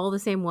try on all the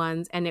same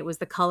ones, and it was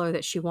the color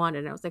that she wanted.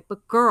 And I was like,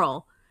 but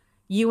girl,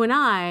 you and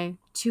I,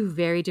 two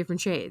very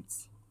different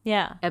shades.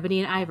 Yeah.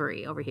 Ebony and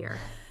ivory over here.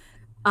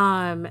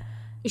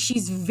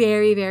 She's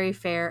very, very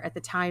fair. At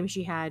the time,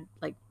 she had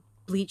like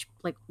bleach,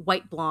 like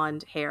white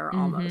blonde hair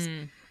almost.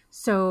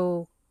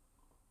 So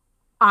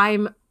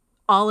I'm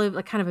olive,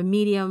 like kind of a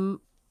medium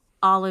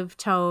olive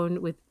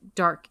tone with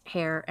dark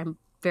hair and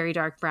very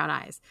dark brown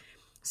eyes.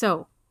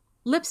 So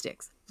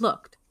lipsticks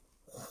looked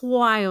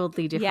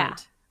wildly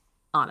different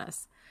on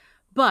us.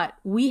 But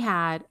we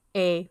had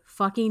a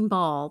fucking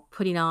ball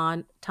putting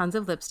on tons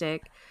of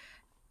lipstick.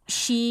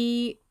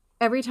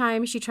 Every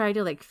time she tried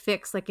to like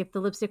fix, like if the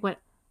lipstick went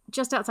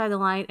just outside the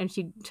line and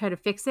she'd try to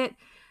fix it,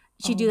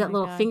 she'd do that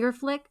little finger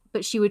flick,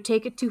 but she would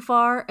take it too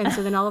far. And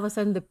so then all of a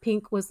sudden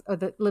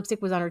the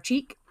lipstick was on her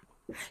cheek.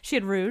 She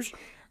had rouge.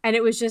 And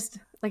it was just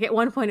like, at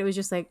one point it was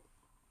just like,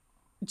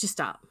 just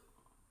stop.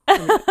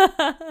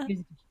 But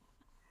we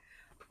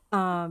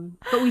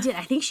did.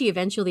 I think she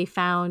eventually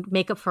found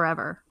Makeup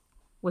Forever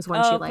was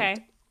one she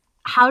liked.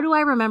 How do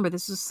I remember?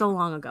 This was so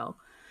long ago.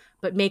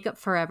 But Makeup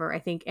Forever, I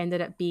think,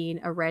 ended up being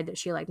a red that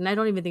she liked. And I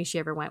don't even think she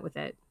ever went with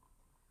it.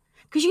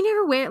 Because you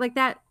never wear like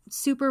that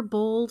super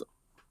bold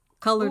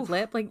colored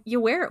lip. Like you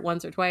wear it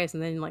once or twice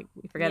and then like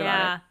you forget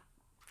about it.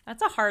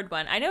 That's a hard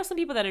one. I know some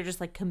people that are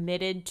just like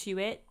committed to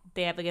it.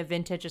 They have like a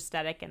vintage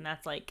aesthetic and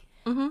that's like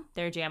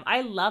their jam.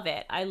 I love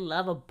it. I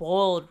love a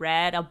bold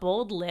red, a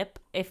bold lip.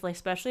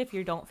 Especially if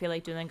you don't feel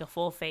like doing like a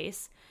full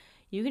face,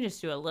 you can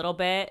just do a little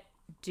bit,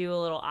 do a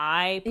little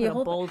eye, put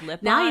a bold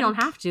lip on. Now you don't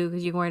have to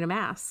because you're wearing a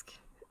mask.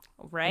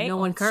 Right? No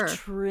one cur.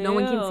 True. No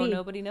one can see.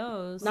 Nobody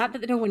knows. Not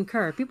that no one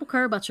cur. People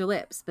cur about your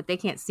lips, but they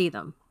can't see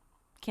them.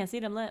 Can't see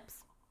them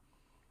lips.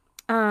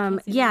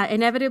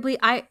 Inevitably,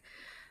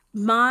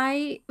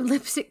 my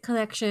lipstick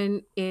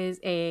collection is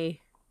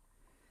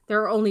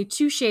there are only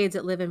 2 shades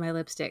that live in my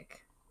lipstick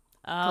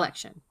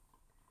collection.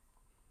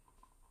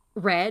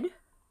 Red.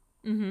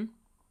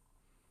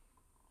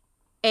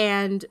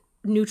 And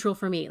neutral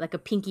for me, like a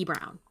pinky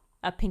brown.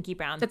 A pinky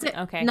brown. That's it.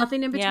 Okay.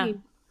 Nothing in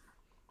between.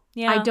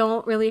 Yeah. I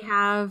don't really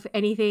have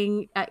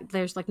anything.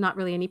 There's like not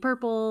really any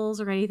purples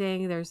or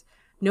anything. There's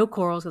no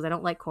corals because I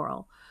don't like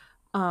coral.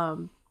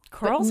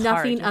 Coral's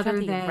nothing hard.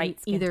 other than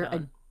either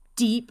a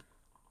deep,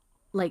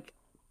 like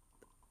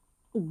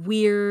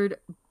weird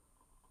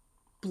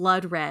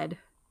blood red.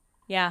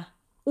 Yeah.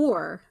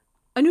 Or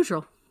a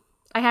neutral.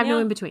 I have no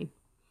in between.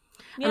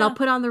 Yeah. And I'll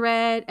put on the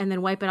red and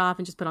then wipe it off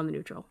and just put on the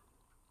neutral.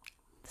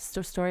 It's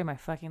the story of my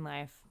fucking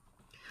life.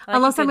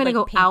 Unless I'm going to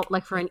go out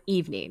like for an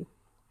evening.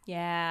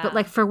 Yeah. But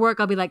like for work,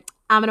 I'll be like,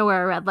 I'm going to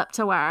wear a red lip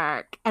to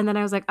work. And then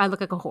I was like, I look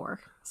like a whore.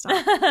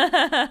 Stop.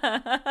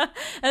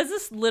 That's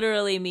just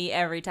literally me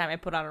every time I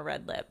put on a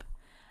red lip.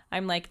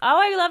 I'm like, oh,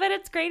 I love it.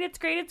 It's great. It's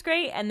great. It's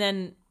great. And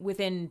then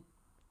within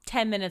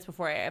 10 minutes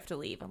before I have to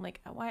leave, I'm like,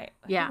 why?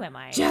 Who am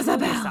I?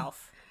 Jezebel.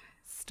 Yourself.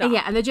 Stop.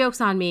 And the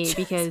joke's on me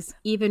because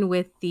even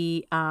with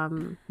the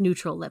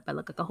neutral lip, I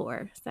look like a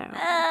whore. So.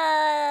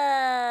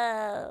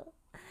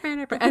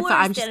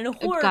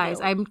 Guys,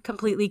 I'm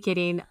completely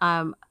kidding.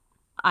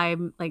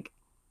 I'm like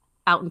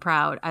out and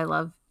proud. I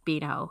love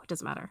being a hoe. It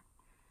doesn't matter.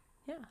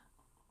 Yeah.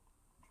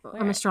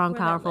 I'm a strong,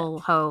 powerful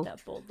hoe.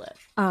 That bold lip.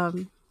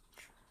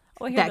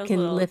 That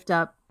can lift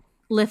up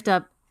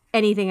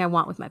anything I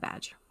want with my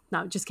badge.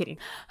 No, just kidding.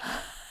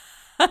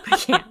 I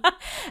can't.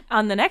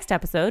 On the next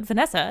episode,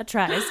 Vanessa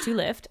tries to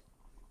lift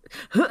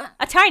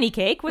a tiny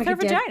cake with her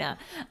vagina.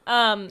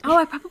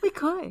 I probably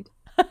could.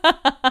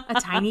 A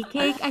tiny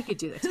cake? I could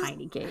do a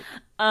tiny cake.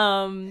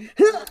 Oh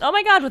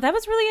my god, well, that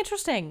was really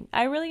interesting.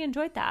 I really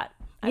enjoyed that.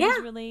 I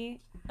was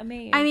really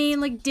amazed. I mean,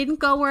 like, didn't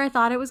go where I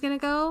thought it was gonna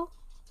go.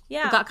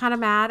 Yeah. I got kind of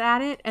mad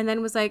at it and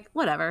then was like,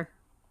 whatever.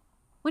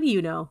 What do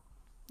you know?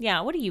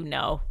 Yeah, what do you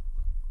know?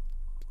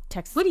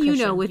 Texas what do you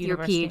know with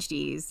University. your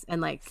PhDs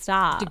and like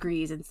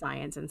degrees in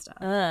science and stuff?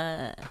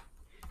 So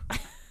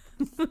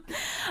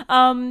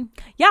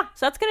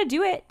that's gonna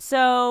do it.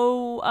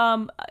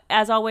 So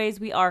as always,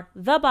 we are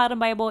The Bottom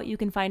Bible. You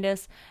can find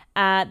us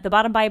at The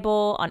Bottom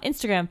Bible on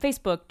Instagram,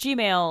 Facebook,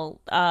 Gmail,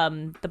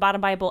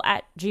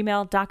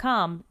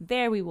 thebottombible@gmail.com.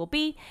 There we will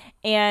be,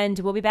 and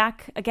we'll be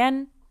back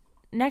again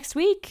next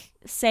week.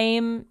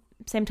 Same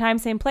time,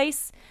 same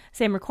place,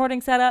 same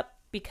recording setup,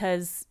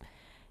 because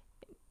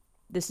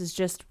this is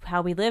just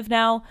how we live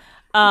now.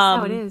 That's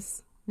how it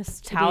is.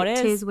 This is how it is.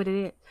 It is what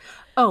it is.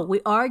 Oh,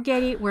 we're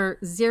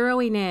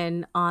zeroing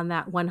in on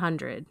that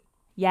 100.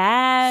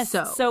 Yes.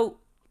 So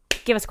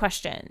give us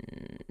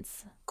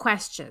questions.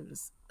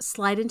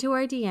 Slide into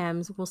our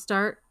DMs. We'll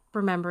start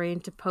remembering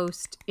to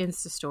post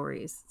Insta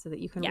stories so that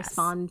you can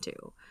respond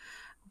to.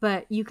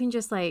 But you can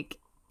just like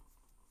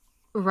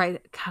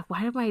write. God,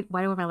 why am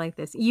I like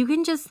this? You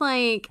can just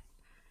like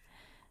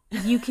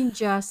you can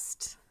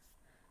just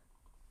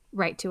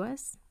write to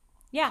us,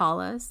 Yeah. call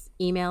us,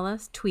 email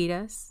us, tweet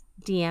us,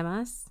 DM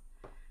us.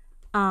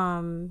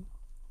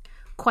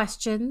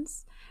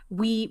 Questions.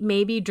 We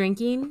may be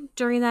drinking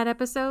during that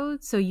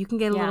episode, so you can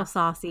get a little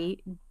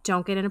saucy.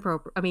 Don't get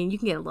inappropriate. I mean, you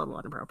can get a little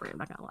inappropriate. I'm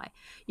not gonna lie.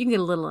 You can get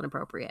a little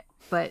inappropriate,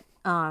 but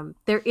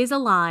there is a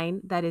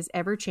line that is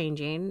ever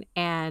changing,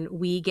 and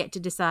we get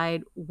to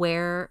decide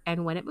where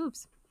and when it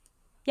moves.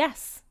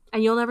 Yes.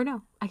 And you'll never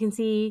know. I can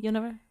see You'll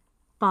never.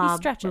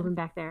 Bob moving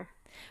back there.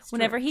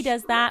 Whenever he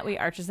does that, we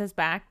arches his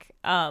back.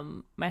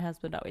 My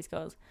husband always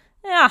goes,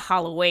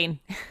 Halloween.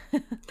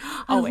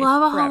 I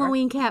love a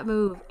Halloween cat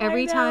move.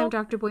 Every time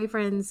Dr.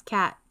 Boyfriend's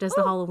cat does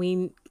the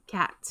Halloween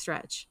cat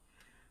stretch.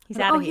 He's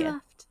out of he here.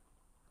 left.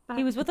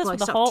 He was with us for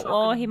the whole.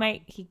 Oh, he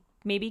maybe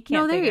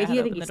can't figure out how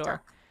to open the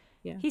door.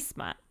 Yeah. He's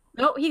smart.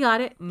 Oh, he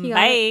got it. He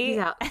got it. He's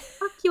out.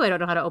 Fuck you! I don't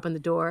know how to open the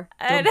door.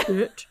 Dumb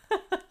bitch.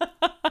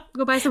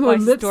 Go buy some more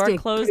lipstick. Door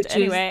closed bitches.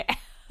 anyway.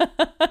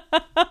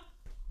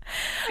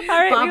 All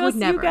right, Bob would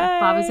never.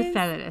 Bob is a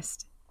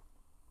feminist.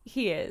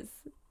 He is.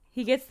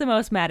 He gets the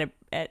most mad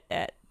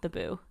at the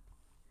boo.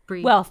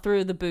 Breathe. Well,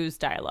 through the boo's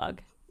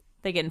dialogue.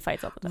 They get in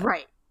fights all the time.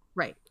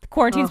 Right. The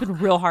quarantine's been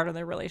real hard on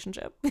their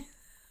relationship.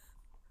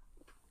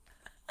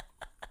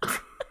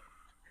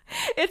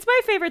 It's my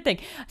favorite thing.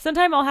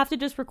 Sometime I'll have to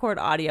just record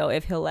audio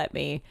if he'll let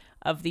me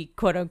of the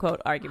quote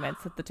unquote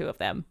arguments that the two of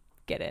them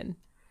get in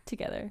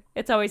together.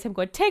 It's always him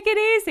going, take it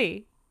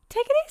easy.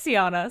 Take it easy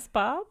on us,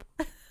 Bob.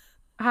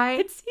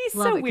 He's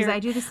love so it, weird. I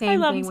do the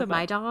same thing with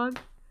my dog.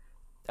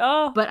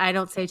 Oh. But I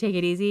don't say take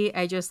it easy.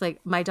 I just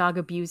my dog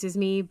abuses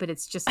me, but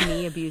it's just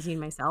me abusing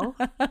myself.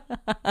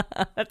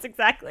 That's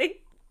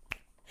exactly.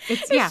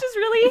 It's just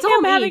really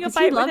him having a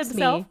fight with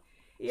himself.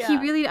 Yeah. He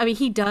really,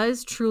 he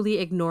does truly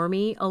ignore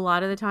me a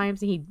lot of the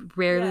times, and he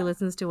rarely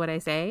listens to what I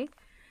say.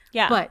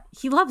 Yeah. But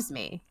he loves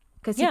me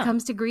because he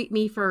comes to greet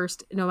me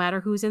first, no matter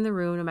who's in the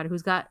room, no matter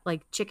who's got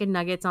chicken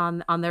nuggets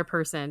on their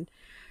person.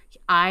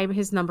 I'm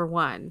his number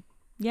one.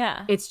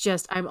 Yeah. It's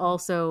just I'm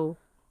also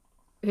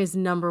his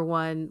number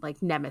one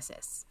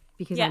nemesis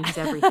because I'm his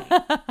everything.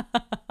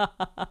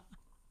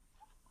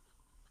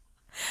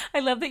 I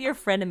love that you're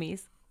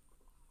frenemies.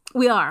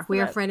 We are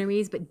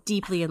frenemies, but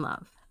deeply in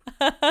love.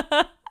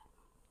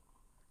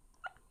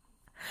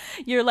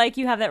 You're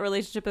you have that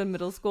relationship in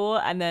middle school,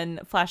 and then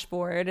flash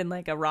forward in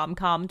a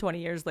rom-com 20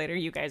 years later,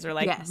 you guys are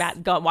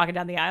walking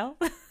down the aisle.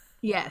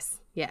 Yes.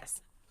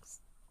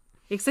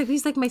 Except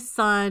he's my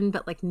son,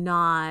 but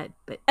not.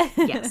 But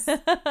yes.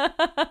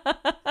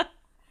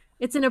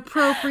 It's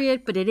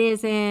inappropriate, but it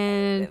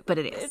isn't. But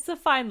it is. It's a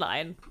fine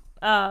line.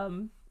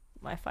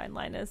 My fine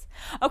line is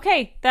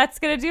okay. That's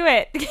gonna do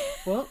it.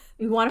 Well,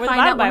 you want to find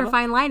out what her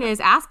fine line is?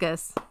 Ask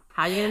us.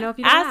 How are you gonna know if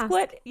you don't ask?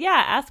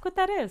 Ask what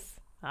that is.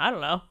 I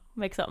don't know.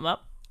 Make something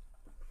up.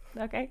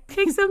 Okay.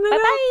 Make something up.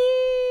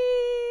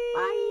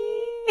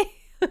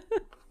 Bye.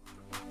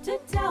 To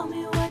tell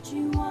me what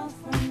you want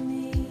from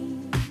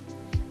me.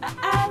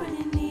 I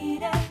really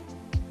need it.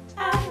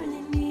 I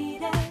really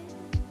need it.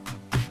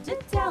 To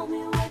tell me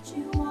what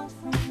you want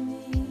from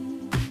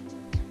me.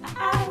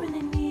 I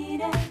really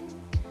need it.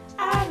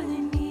 I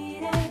really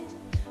need it.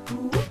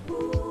 Ooh, ooh,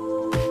 ooh,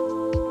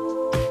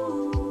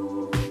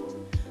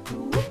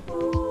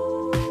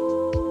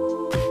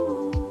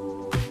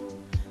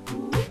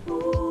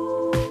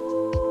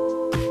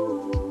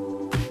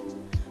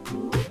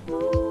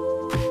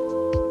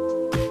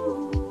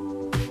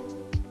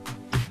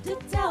 To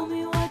tell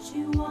me what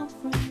you want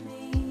from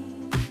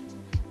me.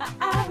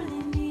 I